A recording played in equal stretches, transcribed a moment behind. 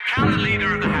Can the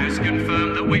leader of the House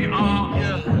confirm that we are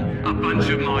a bunch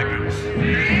of migrants?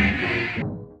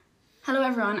 Hello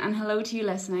everyone, and hello to you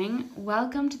listening.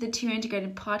 Welcome to the Two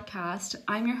Integrated podcast.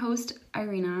 I'm your host,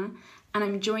 Irina, and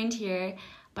I'm joined here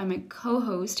by my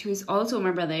co-host, who is also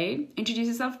my brother. Introduce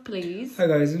yourself, please. Hi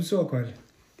guys, I'm Sokar.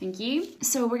 Thank you.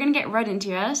 So we're going to get right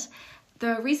into it.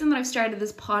 The reason that I've started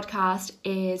this podcast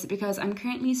is because I'm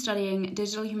currently studying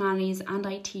Digital Humanities and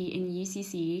IT in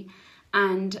UCC,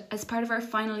 and as part of our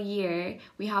final year,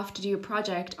 we have to do a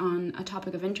project on a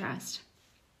topic of interest.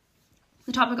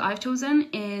 The topic I've chosen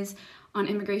is on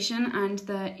immigration and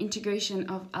the integration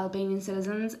of Albanian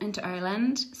citizens into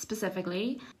Ireland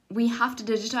specifically. We have to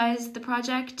digitise the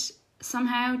project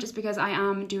somehow, just because I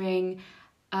am doing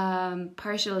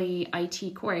partially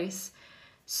IT course.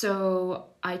 So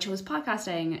I chose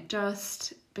podcasting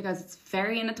just because it's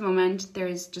very in at the moment.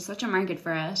 There's just such a market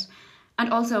for it.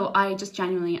 And also I just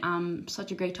genuinely am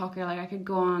such a great talker. Like, I could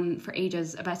go on for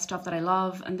ages about stuff that I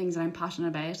love and things that I'm passionate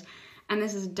about. And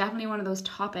this is definitely one of those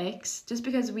topics, just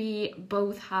because we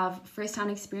both have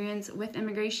first-hand experience with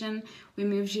immigration. We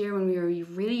moved here when we were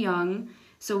really young,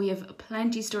 so we have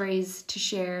plenty stories to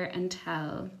share and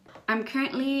tell. I'm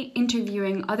currently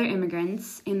interviewing other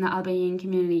immigrants in the Albanian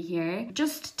community here,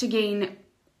 just to gain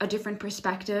a different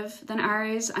perspective than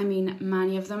ours. I mean,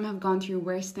 many of them have gone through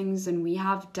worse things than we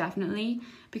have, definitely,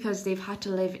 because they've had to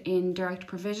live in direct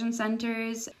provision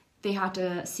centres, they had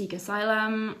to seek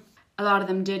asylum. A lot of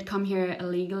them did come here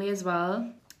illegally as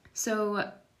well.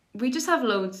 So we just have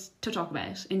loads to talk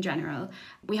about in general.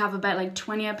 We have about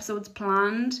 20 episodes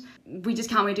planned. We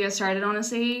just can't wait to get started,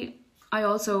 honestly. I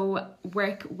also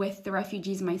work with the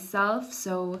refugees myself,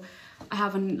 so I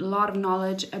have a lot of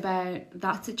knowledge about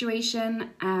that situation.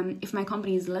 If my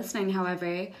company is listening,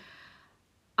 however,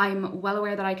 I'm well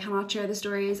aware that I cannot share the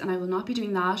stories, and I will not be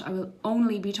doing that. I will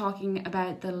only be talking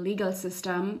about the legal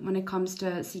system when it comes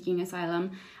to seeking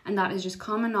asylum, and that is just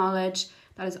common knowledge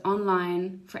that is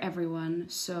online for everyone.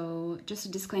 So just a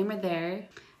disclaimer there.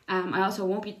 I also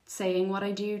won't be saying what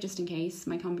I do, just in case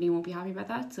my company won't be happy about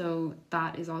that, so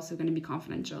that is also going to be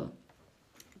confidential.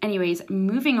 Anyways,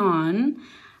 moving on.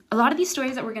 A lot of these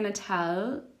stories that we're going to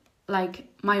tell,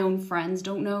 my own friends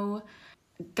don't know.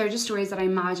 They're just stories that I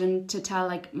imagine to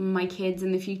tell my kids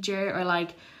in the future, or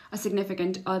a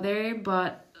significant other,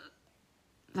 but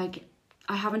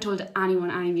I haven't told anyone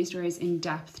any of these stories in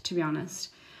depth, to be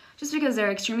honest, just because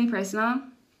they're extremely personal.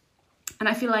 And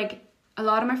I feel like a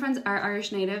lot of my friends are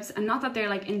Irish natives, and not that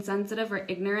they're insensitive or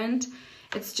ignorant,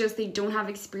 it's just they don't have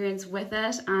experience with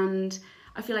it. And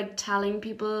I feel like telling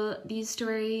people these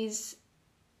stories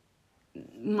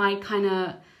might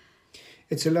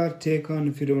It's a lot to take on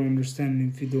if you don't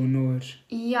understand, if you don't know it.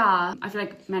 Yeah, I feel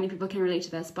like many people can relate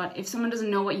to this, but if someone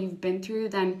doesn't know what you've been through,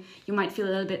 then you might feel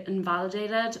a little bit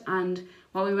invalidated, and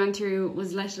what we went through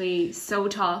was literally so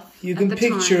tough. You can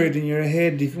picture it in your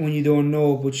head when you don't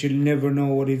know, but you'll never know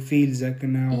what it feels like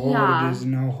and how hard it is,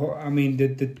 and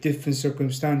the different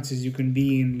circumstances you can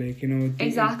be in,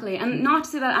 Exactly, and not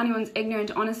to say that anyone's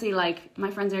ignorant, honestly, my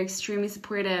friends are extremely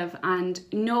supportive and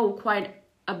know quite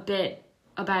a bit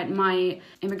about my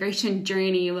immigration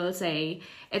journey, we'll say.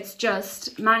 It's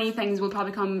just many things will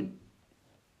probably come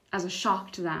as a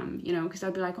shock to them, because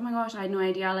they'll be like, oh my gosh, I had no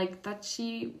idea that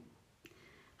she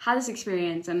had this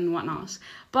experience and whatnot.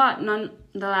 But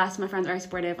nonetheless, my friends are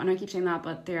supportive. I know I keep saying that,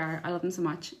 but they are. I love them so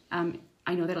much.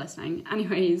 I know they're listening.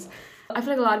 Anyways, I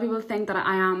feel like a lot of people think that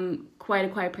I am quite a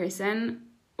quiet person,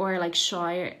 or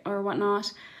shy or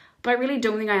whatnot, but I really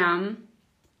don't think I am.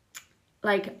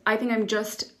 I think I'm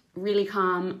just really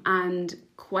calm and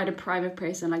quite a private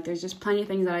person. There's just plenty of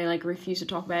things that I refuse to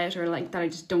talk about, or that I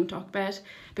just don't talk about,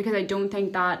 because I don't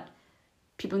think that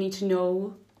people need to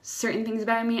know certain things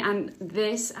about me, and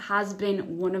this has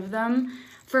been one of them.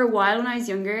 For a while when I was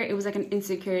younger, it was an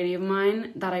insecurity of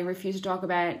mine that I refused to talk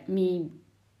about me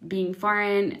being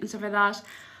foreign and stuff like that,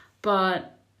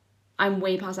 but I'm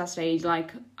way past that stage.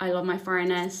 I love my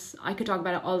foreignness. I could talk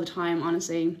about it all the time,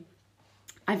 honestly.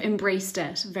 I've embraced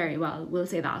it very well, we'll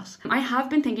say that. I have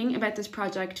been thinking about this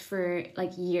project for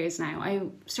years now. I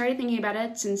started thinking about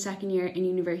it since second year in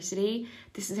university.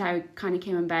 This is how it kind of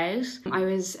came about. I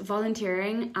was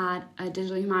volunteering at a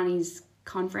Digital Humanities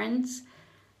conference,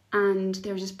 and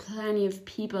there were just plenty of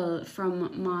people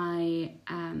from my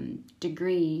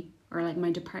degree, or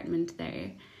my department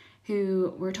there,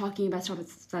 who were talking about stuff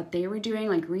that they were doing,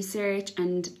 research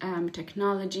and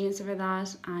technology and stuff like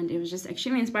that, and it was just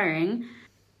extremely inspiring.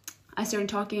 I started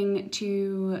talking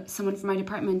to someone from my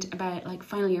department about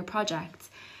final year projects,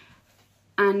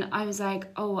 and I was like,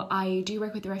 oh, I do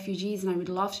work with the refugees and I would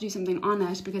love to do something on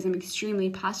it because I'm extremely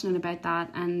passionate about that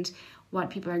and what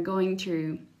people are going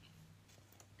through.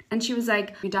 And she was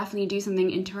like, we definitely do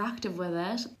something interactive with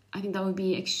it. I think that would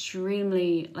be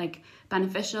extremely like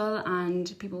beneficial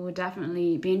and people would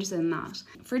definitely be interested in that.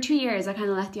 For 2 years, I kind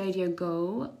of let the idea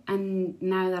go. And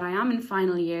now that I am in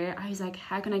final year, I was like,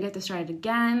 how can I get this started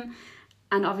again?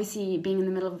 And obviously being in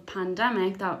the middle of a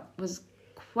pandemic, that was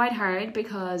quite hard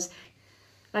because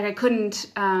like I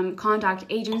couldn't contact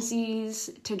agencies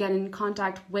to get in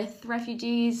contact with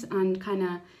refugees and kind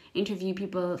of interview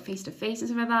people face to face and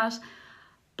stuff like that.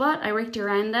 But I worked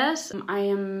around it. I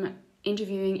am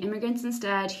interviewing immigrants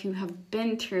instead who have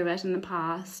been through it in the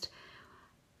past.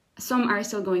 Some are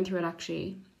still going through it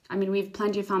actually. I mean, we have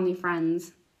plenty of family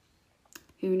friends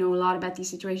who know a lot about these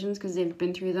situations because they've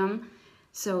been through them.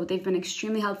 So they've been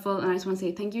extremely helpful and I just want to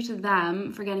say thank you to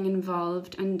them for getting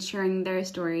involved and sharing their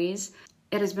stories.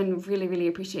 It has been really, really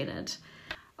appreciated.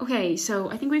 Okay, so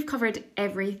I think we've covered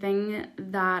everything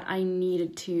that I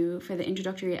needed to for the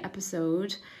introductory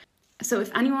episode. So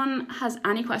if anyone has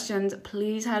any questions,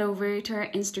 please head over to our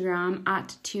Instagram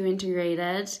at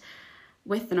 2integrated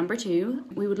with the number 2.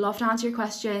 We would love to answer your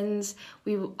questions.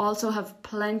 We also have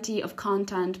plenty of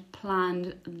content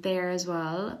planned there as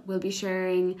well. We'll be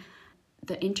sharing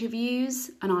the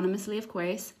interviews anonymously, of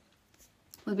course.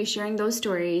 We'll be sharing those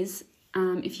stories.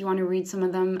 If you want to read some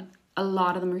of them, a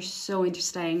lot of them are so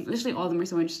interesting. Literally all of them are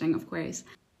so interesting, of course.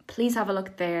 Please have a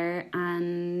look there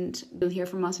and you'll hear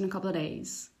from us in a couple of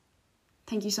days.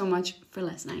 Thank you so much for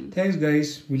listening. Thanks,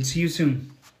 guys. We'll see you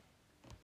soon.